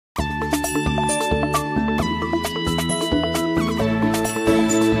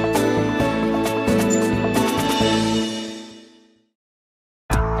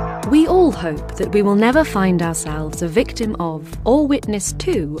hope that we will never find ourselves a victim of or witness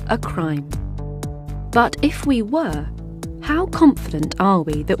to a crime. But if we were, how confident are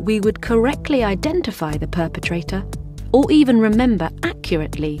we that we would correctly identify the perpetrator or even remember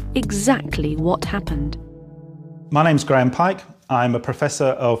accurately exactly what happened? My name's Graham Pike. I'm a Professor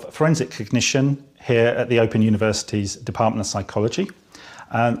of Forensic Cognition here at the Open University's Department of Psychology.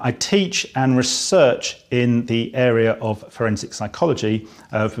 I teach and research in the area of forensic psychology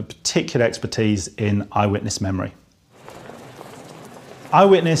with particular expertise in eyewitness memory.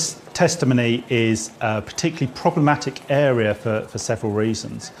 Eyewitness testimony is a particularly problematic area for several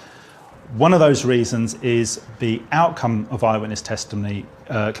reasons. One of those reasons is the outcome of eyewitness testimony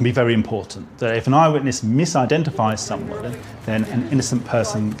can be very important. That if an eyewitness misidentifies someone, then an innocent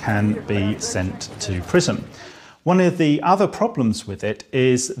person can be sent to prison. One of the other problems with it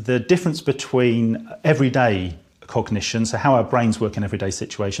is the difference between everyday cognition, so how our brains work in everyday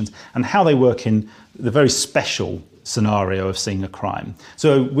situations, and how they work in the very special scenario of seeing a crime.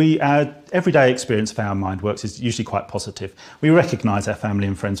 So our everyday experience of how our mind works is usually quite positive. We recognise our family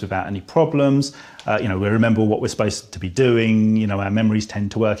and friends without any problems. We remember what we're supposed to be doing. Our memories tend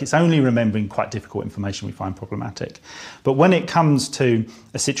to work. It's only remembering quite difficult information we find problematic. But when it comes to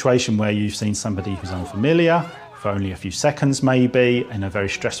a situation where you've seen somebody who's unfamiliar, for only a few seconds maybe, in a very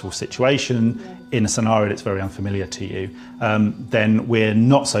stressful situation, in a scenario that's very unfamiliar to you, then we're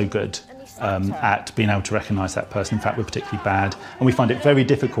not so good at being able to recognise that person. In fact, we're particularly bad, and we find it very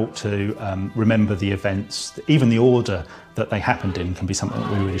difficult to remember the events. Even the order that they happened in can be something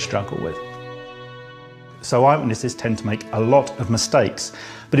that we really struggle with. So eyewitnesses tend to make a lot of mistakes,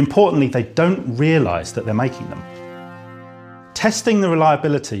 but importantly, they don't realise that they're making them. Testing the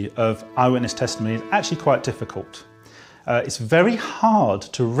reliability of eyewitness testimony is actually quite difficult. It's very hard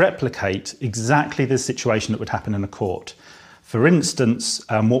to replicate exactly the situation that would happen in a court. For instance,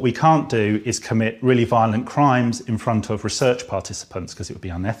 what we can't do is commit really violent crimes in front of research participants because it would be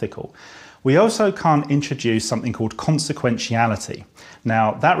unethical. We also can't introduce something called consequentiality.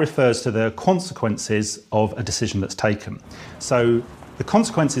 Now, that refers to the consequences of a decision that's taken. So the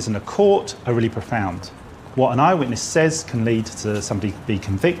consequences in a court are really profound. What an eyewitness says can lead to somebody being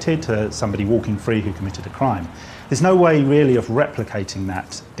convicted, to somebody walking free who committed a crime. There's no way really of replicating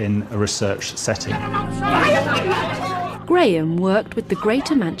that in a research setting. Graham worked with the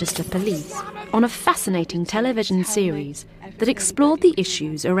Greater Manchester Police on a fascinating television series that explored the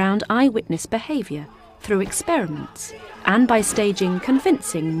issues around eyewitness behaviour through experiments and by staging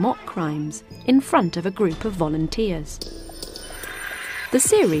convincing mock crimes in front of a group of volunteers. The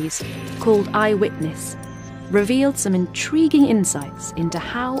series, called Eyewitness, revealed some intriguing insights into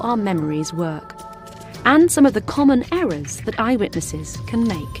how our memories work and some of the common errors that eyewitnesses can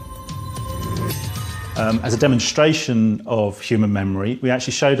make. As a demonstration of human memory, we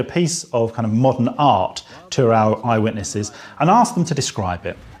actually showed a piece of kind of modern art to our eyewitnesses and asked them to describe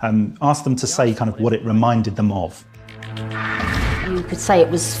it and asked them to say kind of what it reminded them of. You could say it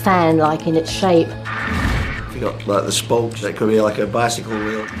was fan-like in its shape. You got like the spokes, that could be like a bicycle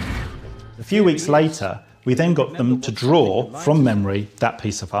wheel. A few weeks later, we then got them to draw from memory that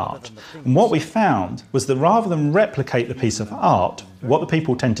piece of art. And what we found was that rather than replicate the piece of art, what the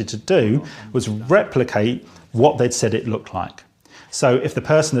people tended to do was replicate what they'd said it looked like. So if the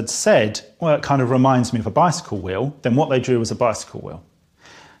person had said, well, it kind of reminds me of a bicycle wheel, then what they drew was a bicycle wheel.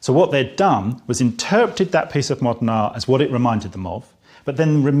 So what they'd done was interpreted that piece of modern art as what it reminded them of, but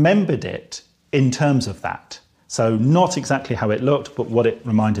then remembered it in terms of that. So not exactly how it looked, but what it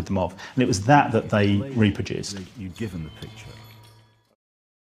reminded them of. And it was that they reproduced. You'd given the picture.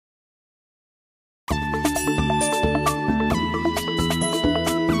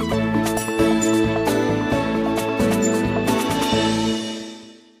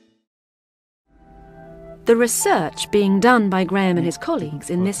 The research being done by Graham and his colleagues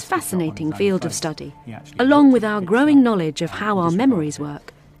in this fascinating field of study, along with our growing knowledge of how our memories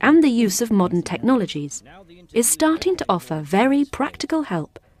work and the use of modern technologies, is starting to offer very practical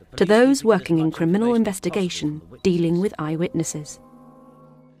help to those working in criminal investigation dealing with eyewitnesses.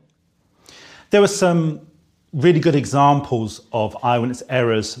 There were some really good examples of eyewitness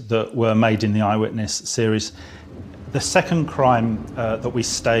errors that were made in the Eyewitness series. The second crime that we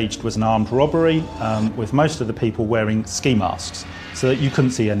staged was an armed robbery with most of the people wearing ski masks, so that you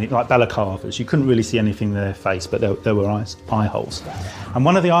couldn't see any, like balaclavas, you couldn't really see anything in their face, but there were eye holes. And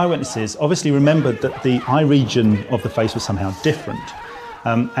one of the eyewitnesses obviously remembered that the eye region of the face was somehow different,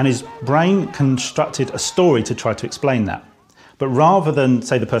 and his brain constructed a story to try to explain that. But rather than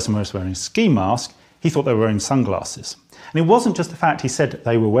say the person was wearing a ski mask, he thought they were wearing sunglasses. And it wasn't just the fact he said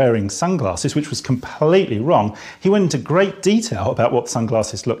they were wearing sunglasses, which was completely wrong. He went into great detail about what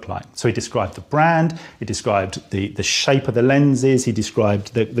sunglasses looked like. So he described the brand, he described the shape of the lenses, he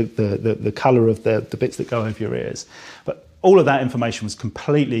described the colour of the bits that go over your ears. But all of that information was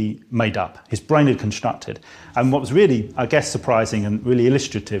completely made up. His brain had constructed. And what was really, I guess, surprising and really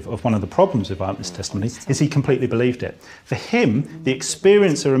illustrative of one of the problems with eyewitness testimony is he completely believed it. For him, the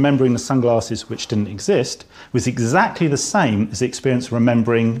experience of remembering the sunglasses which didn't exist was exactly the same as the experience of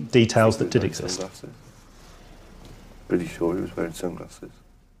remembering details that did exist. Pretty sure he was wearing sunglasses.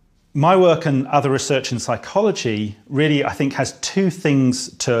 My work and other research in psychology really, I think, has two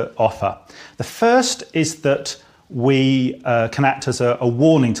things to offer. The first is that we can act as a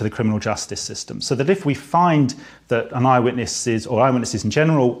warning to the criminal justice system, so that if we find that an eyewitnesses or eyewitnesses in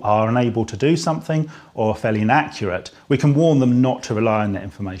general are unable to do something or fairly inaccurate, we can warn them not to rely on that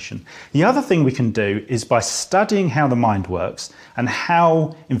information. The other thing we can do is by studying how the mind works and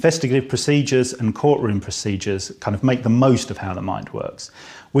how investigative procedures and courtroom procedures kind of make the most of how the mind works,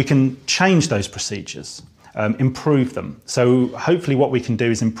 we can change those procedures. Improve them. So hopefully what we can do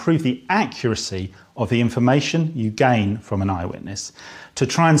is improve the accuracy of the information you gain from an eyewitness to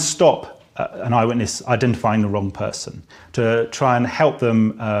try and stop an eyewitness identifying the wrong person, to try and help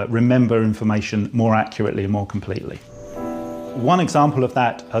them remember information more accurately and more completely. One example of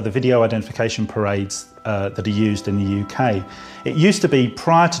that are the video identification parades that are used in the UK. It used to be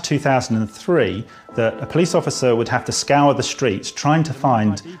prior to 2003 that a police officer would have to scour the streets trying to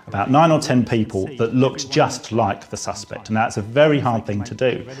find about 9 or 10 people that looked just like the suspect, and that's a very hard thing to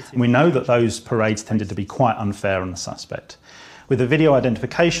do. And we know that those parades tended to be quite unfair on the suspect. With the video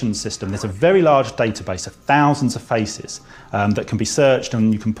identification system, there's a very large database of thousands of faces that can be searched,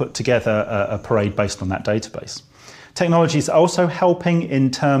 and you can put together a parade based on that database. Technology is also helping in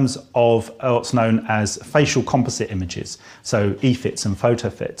terms of what's known as facial composite images, so EFITs and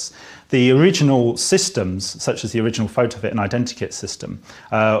PhotoFits. The original systems, such as the original PhotoFit and Identikit system,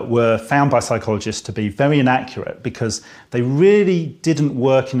 were found by psychologists to be very inaccurate because they really didn't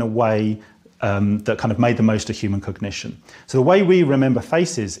work in a way that kind of made the most of human cognition. So the way we remember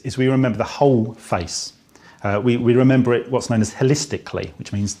faces is we remember the whole face. We remember it what's known as holistically,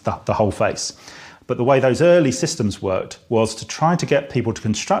 which means the whole face. But the way those early systems worked was to try to get people to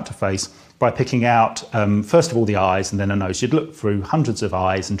construct a face by picking out, first of all, the eyes and then a nose. You'd look through hundreds of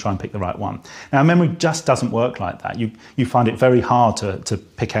eyes and try and pick the right one. Now, memory just doesn't work like that. You find it very hard to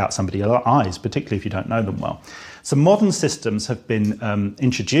pick out somebody's eyes, particularly if you don't know them well. So modern systems have been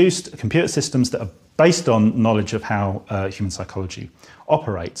introduced, computer systems that are based on knowledge of how human psychology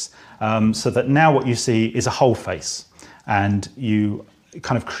operates, so that now what you see is a whole face, and you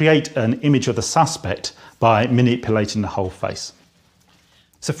kind of create an image of the suspect by manipulating the whole face.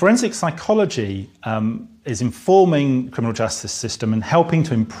 So forensic psychology is informing the criminal justice system and helping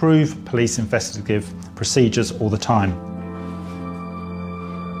to improve police investigative procedures all the time.